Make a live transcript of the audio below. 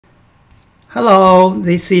Hello,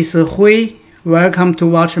 this is Hui. Welcome to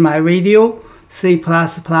watch my video, C++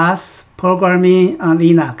 Programming on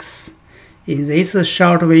Linux. In this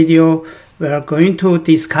short video, we are going to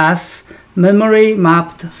discuss memory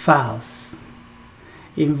mapped files.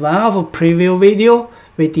 In one of the previous videos,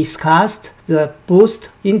 we discussed the boost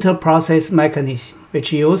interprocess mechanism,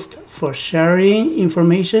 which is used for sharing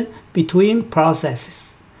information between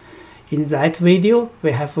processes. In that video,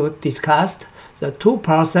 we have discussed the two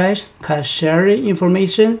processes can share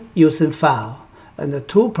information using file, and the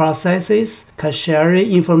two processes can share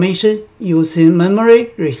information using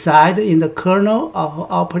memory reside in the kernel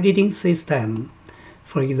of operating system.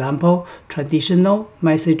 For example, traditional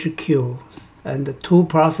message queues. And the two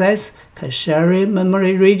processes can share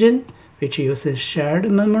memory region, which uses shared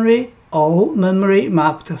memory or memory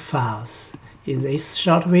mapped files. In this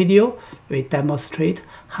short video, we demonstrate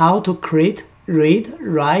how to create, read,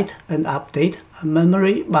 write, and update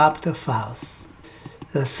memory mapped files.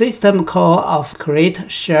 The system call of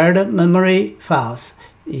create shared memory files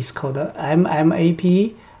is called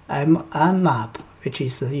mmap mmap, which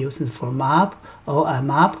is used for map or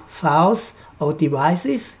unmap files or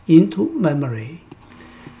devices into memory.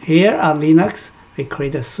 Here on Linux, we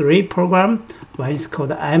create three programs. One is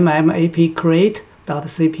called mmap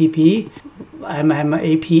create.cpp, mmap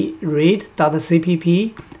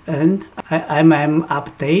read.cpp, and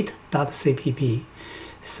mmupdate.cpp.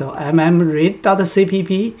 So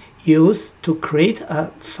mmread.cpp used to create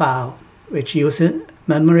a file which uses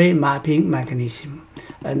memory mapping mechanism,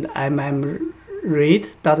 and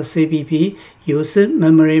mmread.cpp uses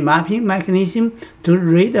memory mapping mechanism to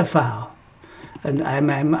read a file, and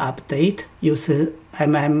mmupdate uses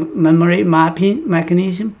memory mapping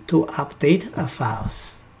mechanism to update a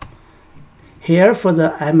files. Here for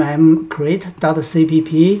the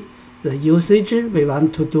mmcreate.cpp, the usage we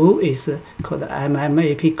want to do is called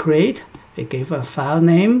mmap create. We give a file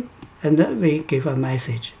name and we give a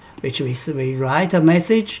message, which means we write a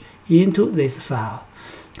message into this file.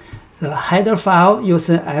 The header file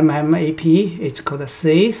using mmap is called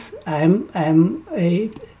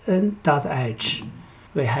sysmman.h.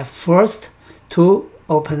 We have first to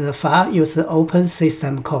open the file using open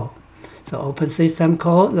system call. So open system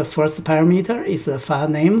call, the first parameter is the file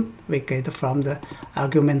name we get from the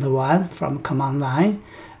argument 1 from command line,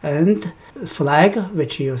 and flag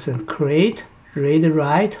which uses create, read,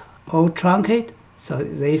 write, or truncate. So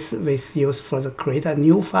this is used for the create a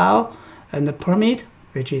new file, and the permit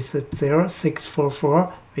which is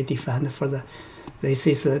 0644 we defined for the, this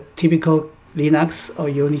is a typical Linux or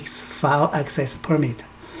Unix file access permit.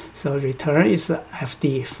 So return is the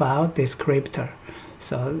FD file descriptor.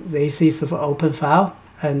 So this is for open file,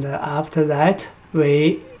 and after that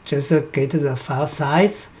we just get the file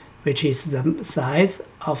size, which is the size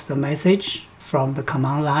of the message from the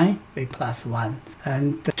command line with +1,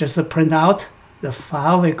 and just print out the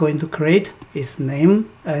file we're going to create is name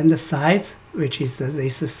and the size, which is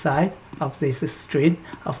this size of this string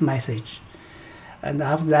of message. And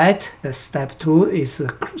after that, the step 2 is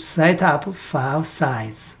set up file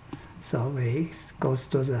size. So we go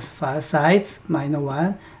to the file size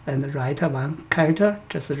 -1 and write one character,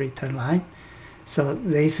 just return line. So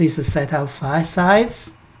this is the set up file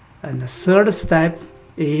size. And the third step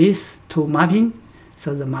is to mapping.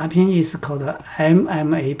 So the mapping is called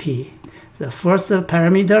mmap. The first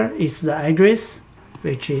parameter is the address,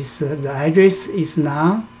 which is the address is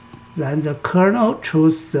none. Then the kernel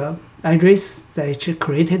chooses the address that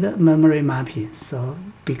created memory mapping. So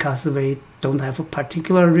because we don't have a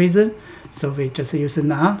particular reason, so we just use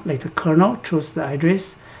none. Let the kernel choose the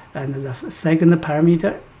address, and the second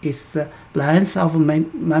parameter is the length of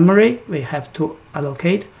memory we have to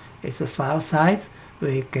allocate. It's the file size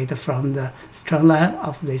we get from the string line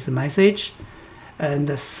of this message. And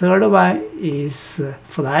the third one is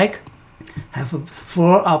flag. Have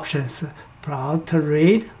 4 options: prompt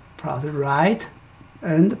read, prompt write,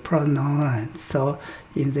 and pronoun. So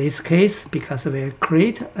in this case, because we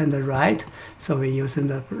create and write, so we're using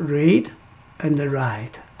the read and the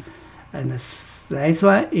write. And this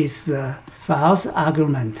one is the files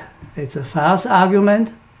argument. It's a files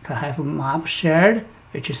argument, can have map shared,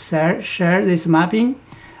 which is share this mapping,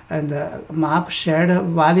 and the map shared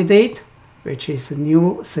validate, which is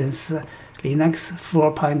new since Linux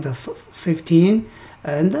 4.15,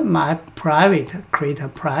 and map private, create a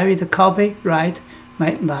private copy, write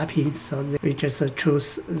mapping. So we just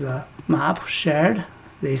choose the map shared.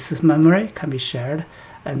 This memory can be shared,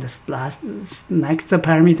 and the next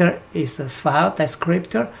parameter is the file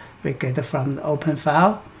descriptor we get from the open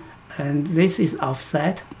file, and this is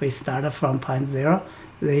offset. We start from 0.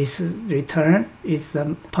 This return is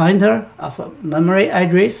the pointer of a memory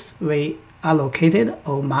address we allocated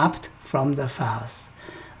or mapped from the files.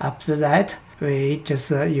 After that, we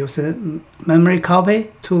just use a memory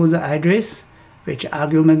copy to the address, which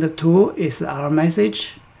argument 2 is our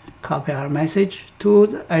message. Copy our message to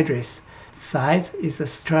the address. Size is a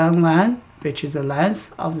string line, which is the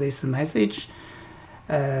length of this message.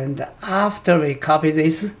 And after we copy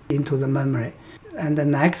this into the memory, and the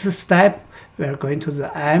next step, we are going to the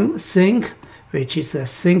msync, which is a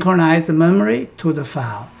synchronized memory to the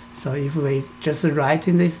file. So if we just write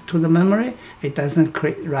in this to the memory, it doesn't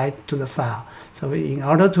write to the file. So in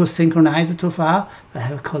order to synchronize to file, we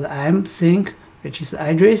have called msync, which is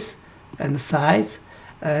address and size,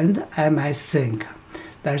 and msync.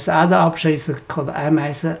 There's other option is called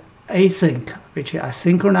async, which is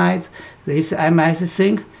synchronize. This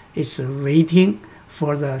msync is waiting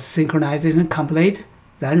for the synchronization complete,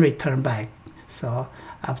 then return back. So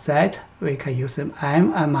after that, we can use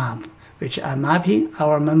mmap, which are mapping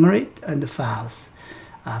our memory and the files.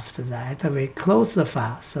 After that, we close the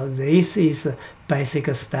file. So this is a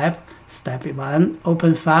basic step. Step 1,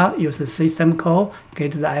 open file, use the system call,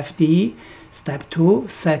 get the FD. Step 2,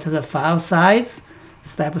 set the file size.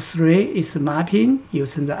 Step 3 is mapping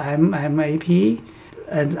using the mmap.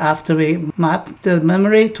 And after we map the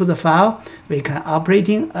memory to the file, we can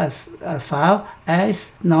operating as a file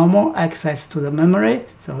as normal access to the memory.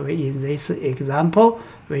 So in this example,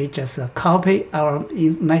 we just copy our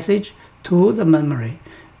message to the memory.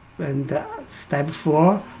 And step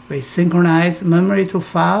 4, we synchronize memory to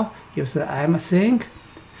file, use the msync.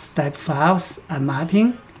 Step 5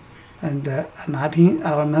 mapping, and mapping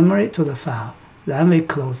our memory to the file. Then we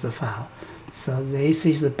close the file. So this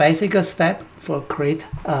is the basic step for create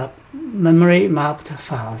memory mapped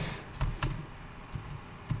files.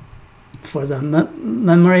 For the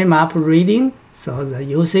memory map reading, so the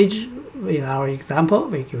usage in our example,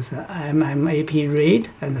 we use the mmap read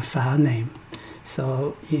and the file name.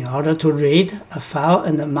 So in order to read a file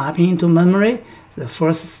and the mapping into memory, the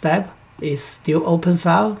first step is still open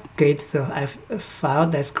file, get the file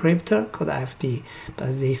descriptor called fd.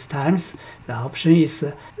 But these times the option is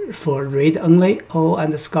for read only o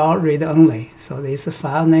underscore read only. So this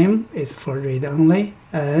file name is for read only,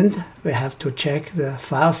 and we have to check the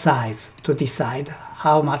file size to decide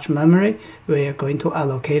how much memory we are going to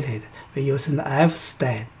allocate it. We're using the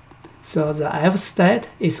fstat. So the fstat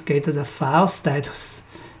is get the file status.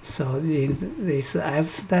 So in this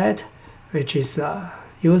fstat, which is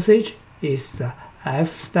usage, is the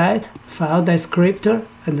fstat file descriptor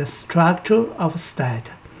and the structure of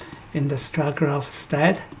stat. In the structure of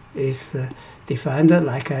stat is defined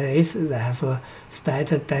like this. They have a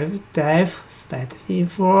stat def, stat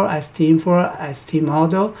info, st-info,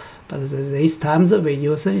 st-model, but these times we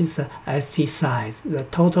use is the st size, the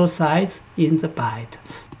total size in the byte.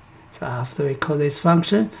 So after we call this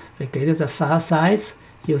function, we get the file size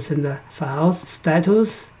using the file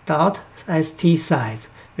status dot st size,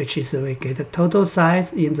 which is we get the total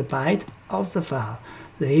size in the byte of the file.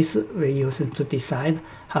 This we use to decide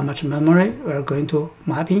how much memory we are going to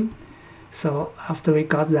map in. So after we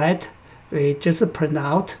got that, we just print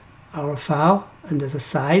out our file and the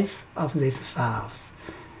size of these files.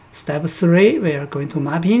 Step 3, we are going to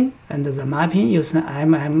mapping, and the mapping using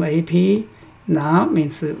mmap now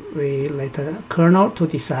means we let the kernel to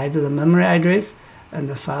decide the memory address and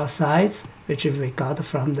the file size, which we got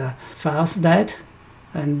from the file stat.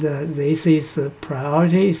 And this is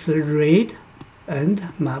priority is read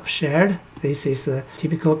and map shared. This is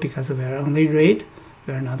typical because we are only read,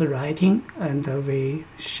 we are not writing, and we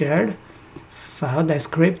shared. File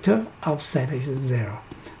descriptor offset is 0.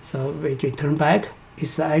 So we return back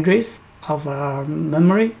is the address of our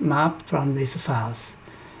memory map from these files.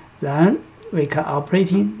 Then we can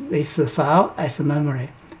operating this file as a memory.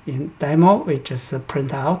 In demo, we just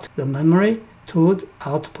print out the memory to the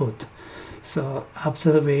output. So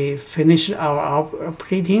after we finish our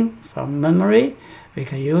operating from memory, we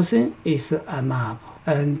can use it is a map,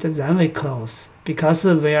 and then we close. Because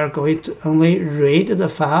we are going to only read the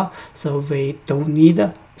file, so we don't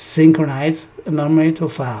need synchronize memory to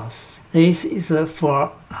files. This is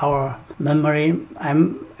for our memory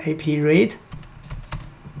mmap read.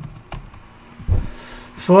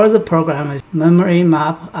 For the program is memory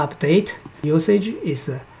map update. Usage is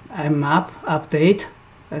mmap update,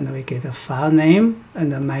 and we get a file name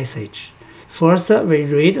and a message. First, we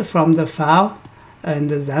read from the file, and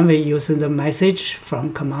then we use the message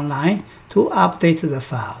from command line to update the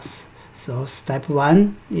files. So step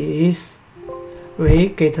 1 is we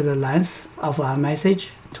get the length of our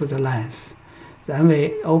message to the length. Then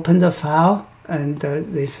we open the file and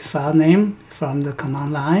this file name from the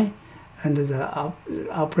command line, and the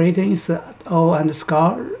operating is O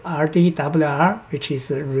underscore RDWR, which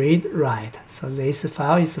is read write. So this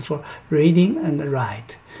file is for reading and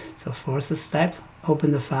write. So first step,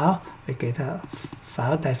 open the file, we get a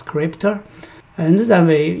file descriptor, and then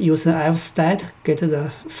we use an fstat, get the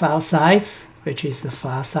file size, which is the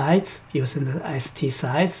file size, using the st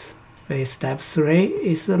size. Step 3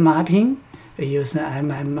 is the mapping. We use the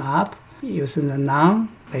mmap, using the none.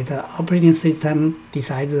 Later, operating system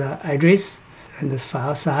decides the address and the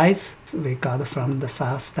file size we got from the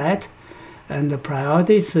file stat. And the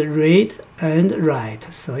priority is read and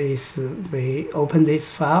write. So we open this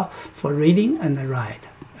file for reading and write.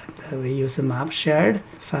 And we use the map shared,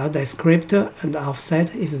 file descriptor, and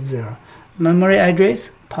offset is 0. Memory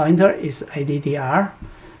address pointer is ADDR.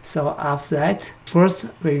 So after that, first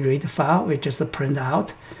we read the file, we just print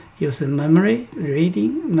out. Using memory,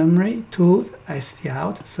 reading memory to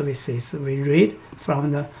stout. So we read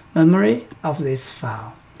from the memory of this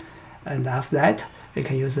file. And after that, we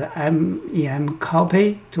can use the mem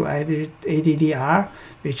copy to ADDR,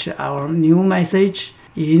 which our new message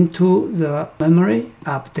into the memory,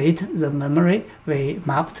 update the memory we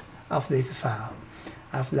mapped of this file.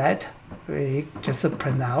 After that, we just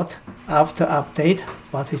print out after update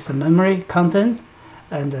what is the memory content,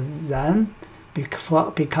 and then because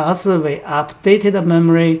we updated the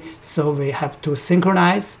memory, so we have to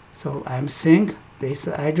synchronize. So msync this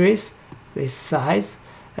address, this size,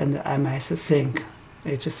 and mssync.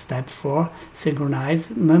 It's step 4,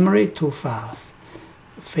 synchronize memory to files.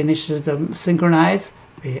 Finish the synchronize,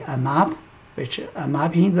 we mmap, which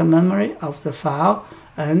mapping the memory of the file,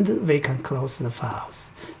 and we can close the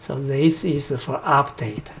files. So this is for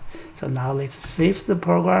update. So now let's save the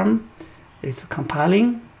program. It's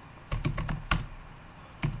compiling.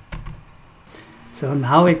 So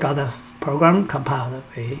now we got the program compiled.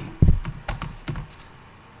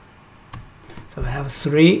 So we have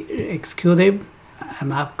 3 executive: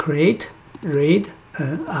 mmap create, read,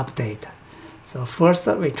 and update. So first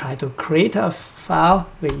we try to create a file.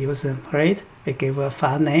 We use create. We give a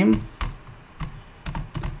file name.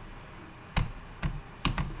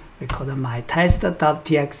 We call it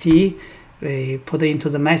mytest.txt. We put it into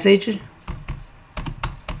the message.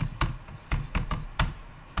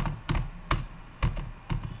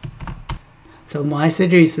 So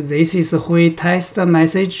message is this is we test the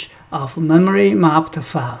message of memory mapped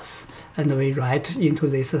files, and we write into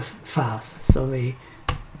these files. So we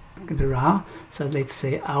run. So let's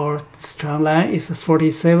say our strong line is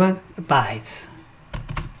 47 bytes.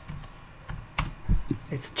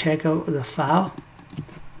 Let's check out the file.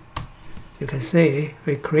 You can see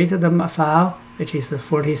we created the file, which is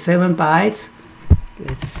 47 bytes.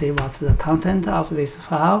 Let's see what's the content of this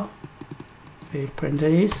file. We print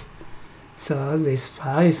this. So this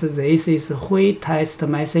file is we test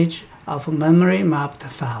message of memory mapped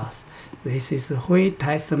files. This is we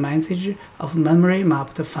test message of memory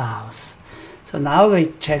mapped files. So now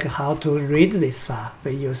we check how to read this file.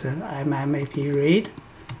 We use an mmap read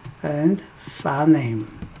and file name.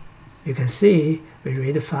 You can see we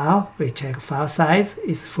read the file, we check file size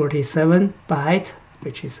is 47 byte,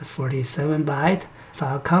 which is 47 byte.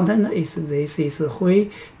 File content is this is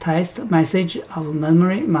we test message of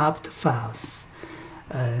memory mapped files.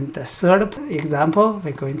 And the third example,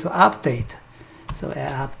 we're going to update. So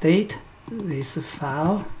I update this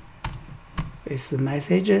file with the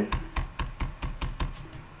message.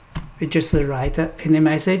 We just write any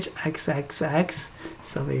message xxx.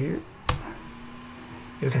 So you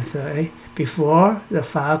can say before the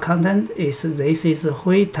file content is this is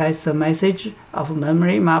we test the message of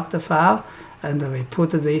memory mapped file, and we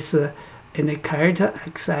put this in the character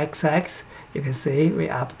xxx. You can see we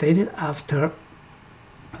update it after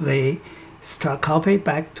we struct copy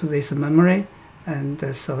back to this memory,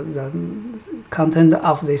 and so the content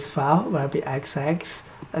of this file will be xx,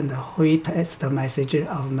 and we test the message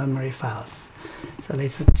of memory files. So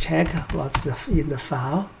let's check what's in the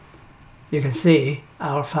file. You can see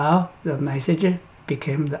our file, the message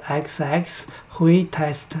became the xx we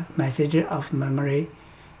test message of memory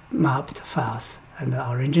mapped files, and the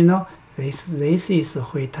original this is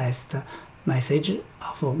we test message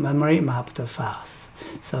of memory mapped files.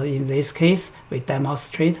 So in this case, we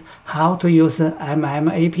demonstrate how to use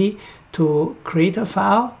mmap to create a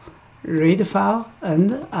file, read a file,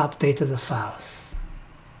 and update the files.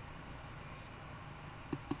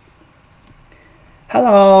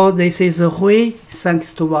 Hello, this is Hui.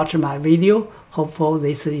 Thanks to watch my video. Hopefully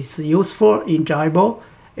this is useful, enjoyable.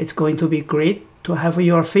 It's going to be great to have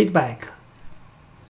your feedback.